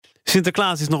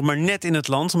Sinterklaas is nog maar net in het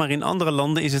land, maar in andere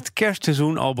landen is het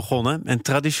kerstseizoen al begonnen. En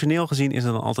traditioneel gezien is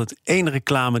er dan altijd één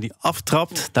reclame die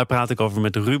aftrapt. Daar praat ik over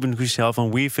met Ruben Guusel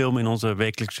van WeFilm in onze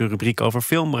wekelijkse rubriek over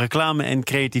film, reclame en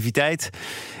creativiteit.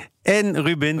 En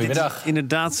Ruben, dit is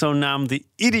inderdaad zo'n naam die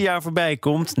ieder jaar voorbij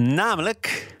komt,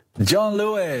 namelijk John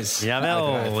Lewis.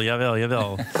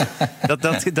 Jawel.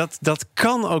 Dat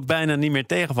kan ook bijna niet meer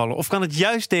tegenvallen. Of kan het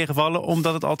juist tegenvallen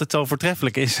omdat het altijd zo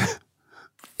voortreffelijk is?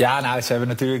 Ja, nou, ze hebben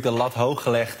natuurlijk de lat hoog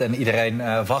gelegd. En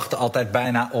iedereen wacht altijd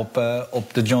bijna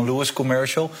op de John Lewis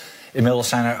commercial. Inmiddels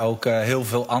zijn er ook heel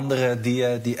veel anderen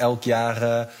die elk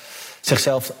jaar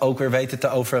zichzelf ook weer weten te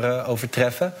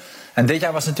overtreffen. En dit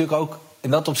jaar was natuurlijk ook in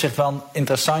dat opzicht wel een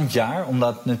interessant jaar.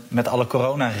 Omdat met alle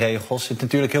coronaregels het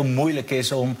natuurlijk heel moeilijk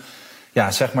is om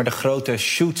zeg maar de grote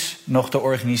shoots nog te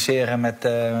organiseren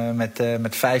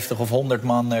met 50 of 100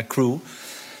 man crew.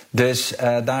 Dus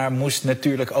daar moest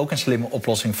natuurlijk ook een slimme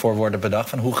oplossing voor worden bedacht.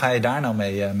 Van hoe ga je daar nou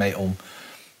mee om?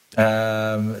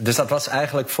 Dus dat was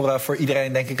eigenlijk voor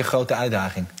iedereen denk ik een grote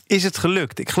uitdaging. Is het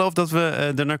gelukt? Ik geloof dat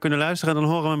we ernaar kunnen luisteren. Dan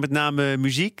horen we met name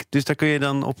muziek. Dus daar kun je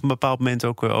dan op een bepaald moment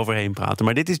ook overheen praten.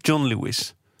 Maar dit is John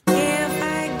Lewis.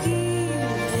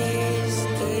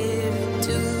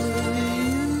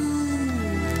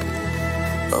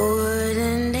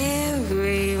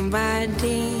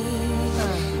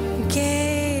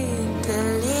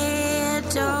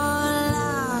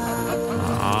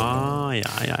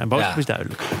 Ja, en boodschap is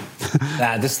duidelijk.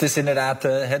 Ja, dus het is inderdaad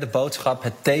de boodschap,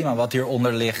 het thema wat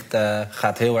hieronder ligt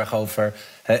gaat heel erg over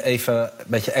even een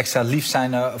beetje extra lief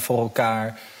zijn voor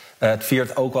elkaar. Het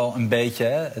viert ook wel een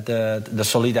beetje de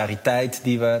solidariteit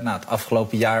die we het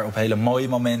afgelopen jaar op hele mooie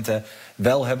momenten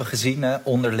wel hebben gezien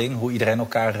onderling. Hoe iedereen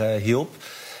elkaar hielp.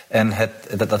 En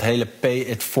dat hele pay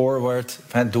it forward,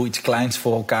 doe iets kleins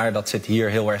voor elkaar, dat zit hier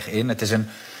heel erg in. Het is een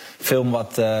film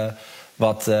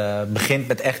wat begint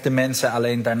met echte mensen.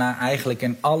 Alleen daarna eigenlijk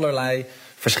in allerlei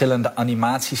verschillende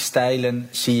animatiestijlen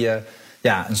zie je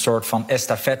een soort van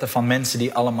estafette van mensen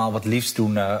die allemaal wat liefs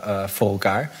doen voor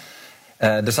elkaar.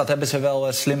 Dus dat hebben ze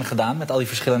wel slim gedaan met al die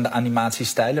verschillende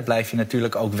animatiestijlen. Blijf je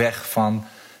natuurlijk ook weg van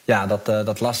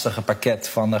dat lastige pakket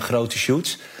van grote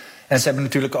shoots. En ze hebben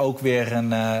natuurlijk ook weer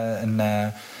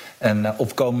een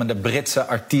opkomende Britse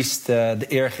artiest de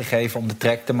eer gegeven om de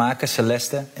track te maken.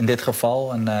 Celeste in dit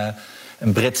geval,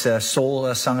 een Britse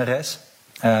soulzangeres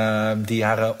die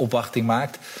haar opwachting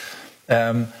maakt.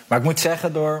 Maar ik moet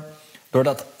zeggen, door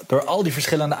al die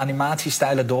verschillende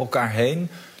animatiestijlen door elkaar heen,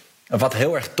 wat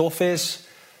heel erg tof is,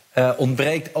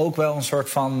 ontbreekt ook wel een soort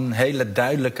van hele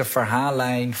duidelijke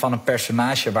verhaallijn van een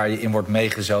personage waar je in wordt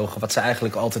meegezogen. Wat ze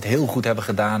eigenlijk altijd heel goed hebben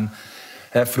gedaan.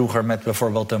 Vroeger met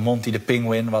bijvoorbeeld Monty de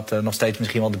Penguin, wat nog steeds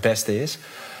misschien wel de beste is.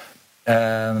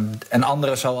 En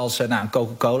anderen zoals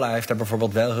Coca-Cola heeft daar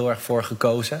bijvoorbeeld wel heel erg voor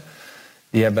gekozen.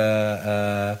 Die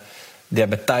hebben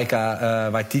Taika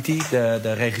Waititi,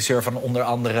 de regisseur van onder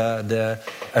andere de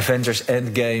Avengers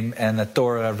Endgame en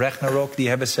Thor Ragnarok. Die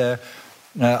hebben ze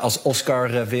als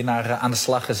Oscar-winnaar aan de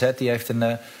slag gezet. Die heeft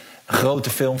een grote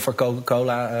film voor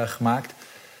Coca-Cola gemaakt.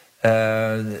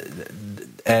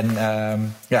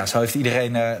 Zo heeft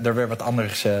iedereen er weer wat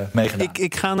anders mee gedaan.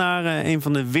 Ik ga naar een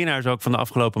van de winnaars ook van de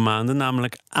afgelopen maanden,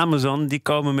 namelijk Amazon. Die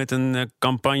komen met een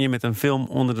campagne met een film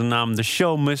onder de naam The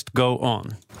Show Must Go On.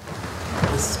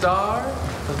 The star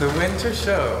of the winter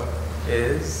show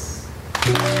is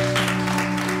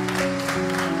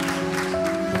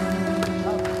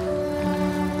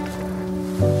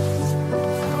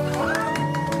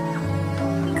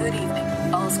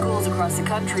schools across the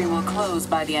country will close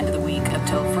by the end of the week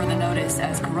until further notice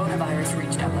as coronavirus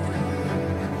reached out.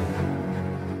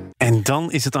 En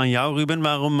dan is het aan jou, Ruben.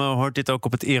 Waarom hoort dit ook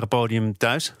op het erepodium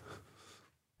thuis?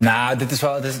 Nou, dit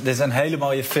is een hele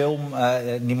mooie film.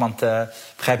 Niemand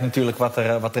begrijpt natuurlijk wat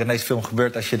er in deze film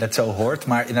gebeurt als je het zo hoort.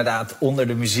 Maar inderdaad, onder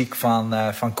de muziek van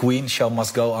Queen, Show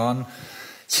Must Go On,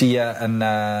 zie je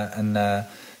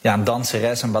een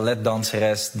danseres, een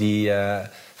balletdanseres die aan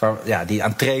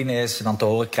het trainen is en dan te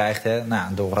horen krijgt,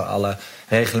 door alle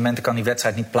reglementen kan die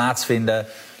wedstrijd niet plaatsvinden.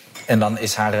 En dan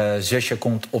is haar zusje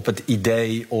komt op het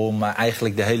idee om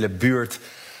eigenlijk de hele buurt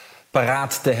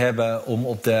paraat te hebben om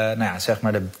op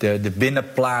de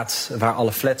binnenplaats waar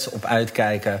alle flats op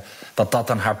uitkijken, dat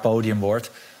dan haar podium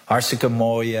wordt. Hartstikke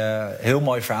mooi, heel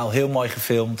mooi verhaal, heel mooi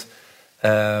gefilmd,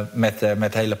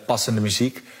 met hele passende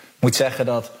muziek. Ik moet zeggen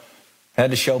dat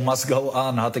de show must go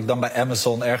on had ik dan bij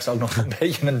Amazon ergens ook nog een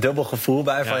beetje een dubbel gevoel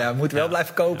bij. Van we moeten wel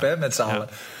blijven kopen met z'n allen.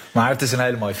 Maar het is een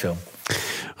hele mooie film.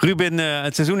 Ruben,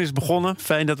 het seizoen is begonnen.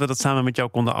 Fijn dat we dat samen met jou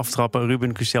konden aftrappen.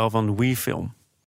 Ruben Guusel van WeFilm.